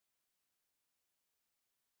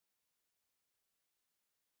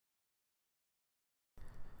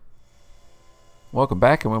Welcome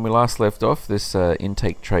back, and when we last left off, this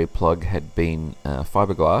intake tray plug had been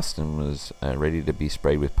fiberglassed and was ready to be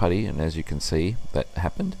sprayed with putty, and as you can see that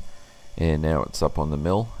happened, and now it's up on the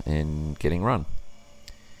mill and getting run.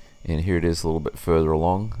 And here it is a little bit further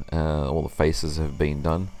along. All the faces have been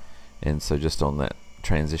done, and so just on that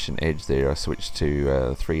transition edge there I switched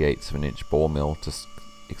to 3/8 of an inch ball mill to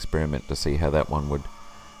experiment to see how that one would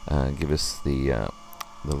give us the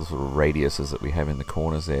little radiuses that we have in the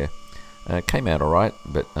corners there. Came out alright,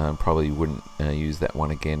 but probably wouldn't use that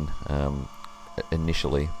one again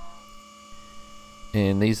initially.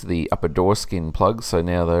 And these are the upper door skin plugs, so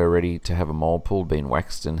now they're ready to have a mold pulled, been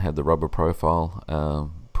waxed, and had the rubber profile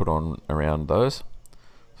put on around those.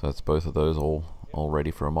 So that's both of those all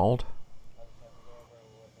ready for a mold.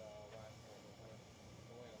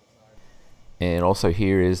 And also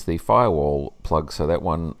here is the firewall plug, so that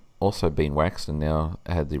one also been waxed and now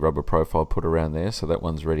had the rubber profile put around there, so that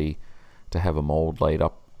one's ready to have a mold laid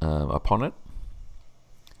up upon it.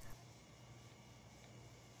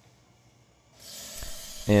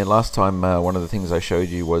 And last time one of the things I showed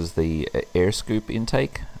you was the air scoop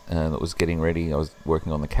intake that was getting ready. I was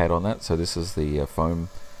working on the CAD on that, so this is the foam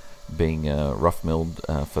being rough milled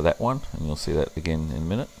for that one, and you'll see that again in a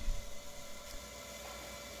minute.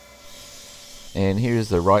 And here's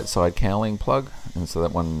the right side cowling plug, and so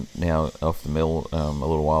that one now off the mill a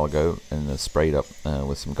little while ago and sprayed up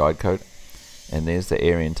with some guide coat. And there's the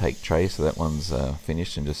air intake tray, so that one's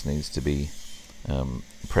finished and just needs to be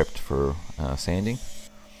prepped for sanding.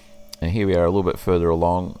 And here we are a little bit further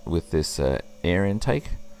along with this air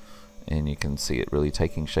intake, and you can see it really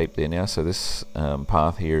taking shape there now. So this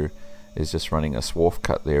path here is just running a swarf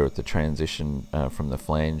cut there at the transition from the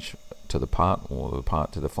flange to the part, or the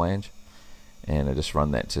part to the flange. And I just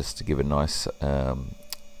run that just to give a nice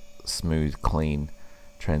smooth, clean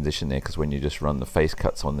transition there, because when you just run the face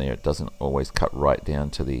cuts on there, it doesn't always cut right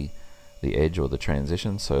down to the edge or the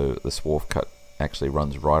transition. So the swarf cut actually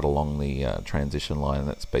runs right along the transition line, and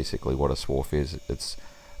that's basically what a swarf is. It's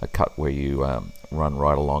a cut where you run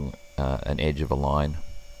right along an edge of a line.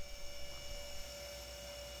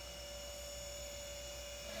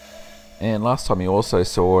 And last time you also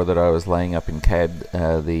saw that I was laying up in CAD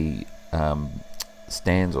the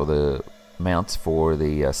stands or the mounts for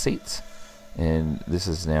the seats, and this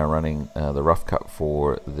is now running the rough cut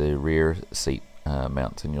for the rear seat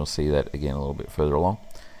mounts, and you'll see that again a little bit further along.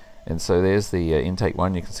 And so there's the intake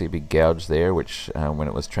one. You can see a big gouge there, which when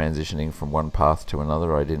it was transitioning from one path to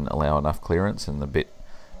another, I didn't allow enough clearance and the bit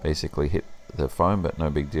basically hit the foam, but no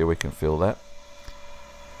big deal, we can fill that.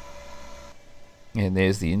 And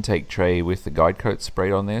there's the intake tray with the guide coat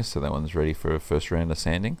sprayed on there, so that one's ready for a first round of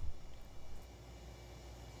sanding.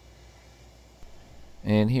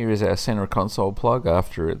 And here is our center console plug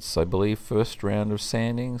after its, I believe, first round of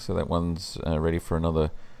sanding, so that one's ready for another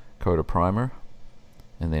coat of primer,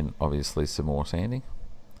 and then obviously some more sanding.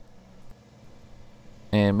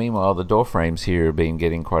 And meanwhile the door frames here have been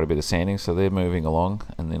getting quite a bit of sanding, so they're moving along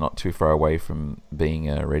and they're not too far away from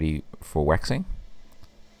being ready for waxing.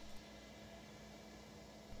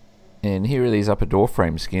 And here are these upper door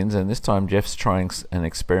frame skins, and this time Jeff's trying an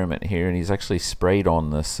experiment here, and he's actually sprayed on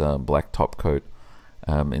this black top coat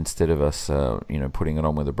instead of us putting it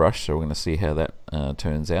on with a brush. So we're going to see how that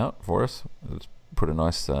turns out for us. Let's put a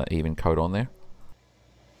nice even coat on there.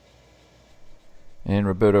 And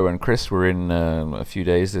Roberto and Chris were in a few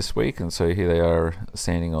days this week, and so here they are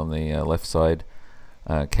sanding on the left side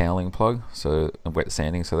cowling plug, so wet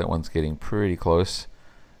sanding, so that one's getting pretty close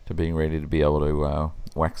to being ready to be able to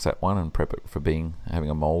wax that one and prep it for having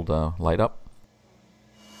a mold laid up.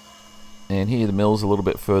 And here the mill's a little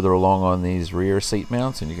bit further along on these rear seat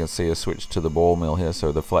mounts, and you can see a switch to the ball mill here.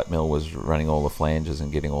 So the flat mill was running all the flanges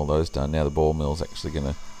and getting all those done. Now the ball mill's actually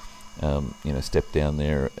going to step down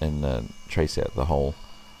there and trace out the whole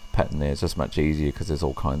pattern there. It's just much easier because there's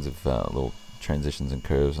all kinds of little transitions and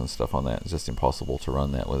curves and stuff on that. It's just impossible to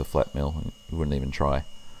run that with a flat mill, and you wouldn't even try.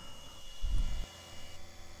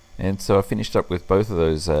 And so I finished up with both of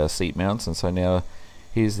those seat mounts, and so now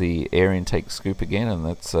here's the air intake scoop again, and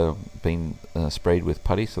that's been sprayed with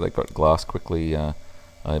putty, so they got glass quickly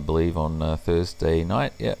I believe on Thursday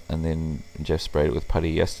night, yeah, and then Jeff sprayed it with putty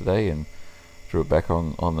yesterday and drew it back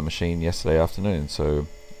on the machine yesterday afternoon. So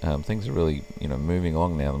things are really moving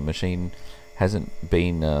along now. The machine hasn't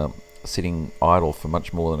been sitting idle for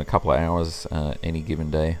much more than a couple of hours any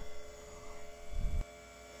given day.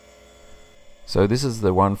 So this is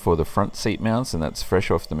the one for the front seat mounts, and that's fresh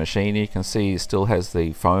off the machine. You can see it still has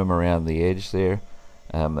the foam around the edge there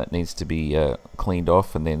that needs to be cleaned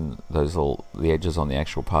off, and then the edges on the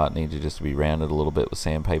actual part need to just be rounded a little bit with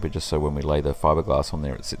sandpaper, just so when we lay the fiberglass on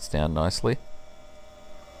there it sits down nicely.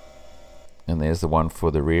 And there's the one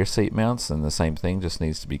for the rear seat mounts, and the same thing, just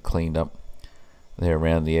needs to be cleaned up there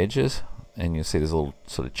around the edges. And you'll see there's a little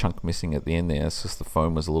sort of chunk missing at the end there. It's just the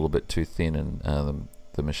foam was a little bit too thin, and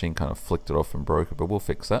the machine kind of flicked it off and broke it, but we'll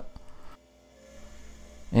fix that.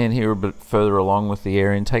 And here a bit further along with the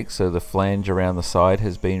air intake, so the flange around the side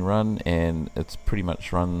has been run, and it's pretty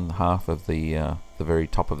much run half of the very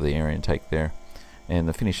top of the air intake there. And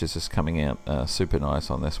the finish is just coming out super nice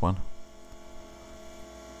on this one.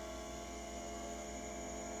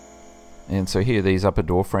 And so here are these upper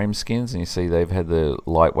door frame skins, and you see they've had the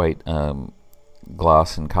lightweight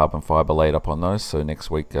glass and carbon fiber laid up on those. So next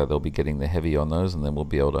week they'll be getting the heavy on those, and then we'll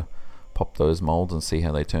be able to pop those molds and see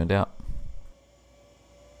how they turned out.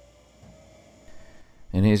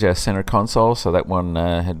 And here's our center console. So that one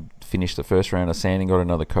had finished the first round of sanding, got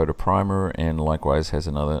another coat of primer, and likewise has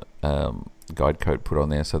another guide coat put on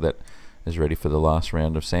there, so that is ready for the last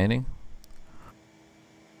round of sanding.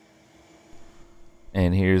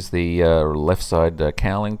 And here's the left side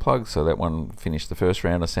cowling plug. So that one finished the first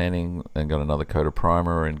round of sanding and got another coat of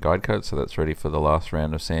primer and guide coat, so that's ready for the last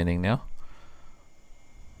round of sanding now.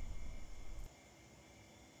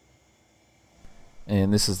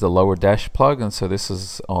 And this is the lower dash plug, and so this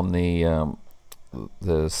is on the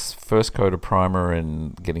first coat of primer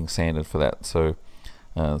and getting sanded for that. So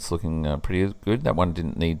it's looking pretty good. That one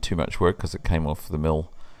didn't need too much work because it came off the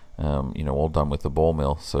mill, you know, all done with the ball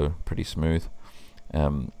mill, so pretty smooth.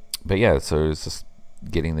 But yeah, so it's just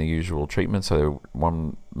getting the usual treatment. So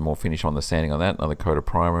one more finish on the sanding on that, another coat of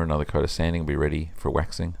primer, another coat of sanding will be ready for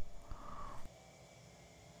waxing.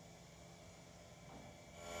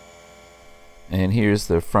 And here's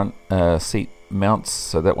the front seat mounts.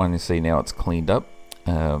 So that one you see now it's cleaned up.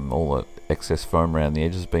 All the excess foam around the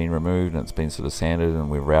edges has been removed, and it's been sort of sanded, and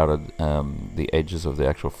we've routed the edges of the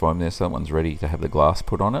actual foam there, so that one's ready to have the glass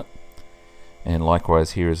put on it. And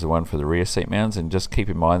likewise here is the one for the rear seat mounts, and just keep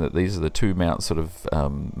in mind that these are the two mounts sort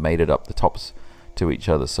of mated up the tops to each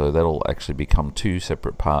other, so that'll actually become two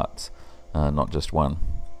separate parts, not just one.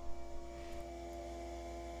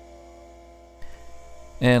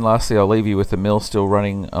 And lastly, I'll leave you with the mill still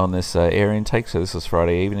running on this air intake. So this is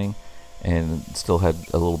Friday evening, and still had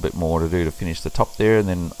a little bit more to do to finish the top there. And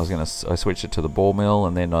then I switched it to the ball mill,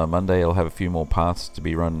 and then on Monday I'll have a few more parts to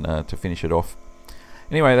be run to finish it off.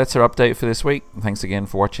 Anyway, that's our update for this week. Thanks again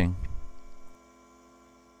for watching.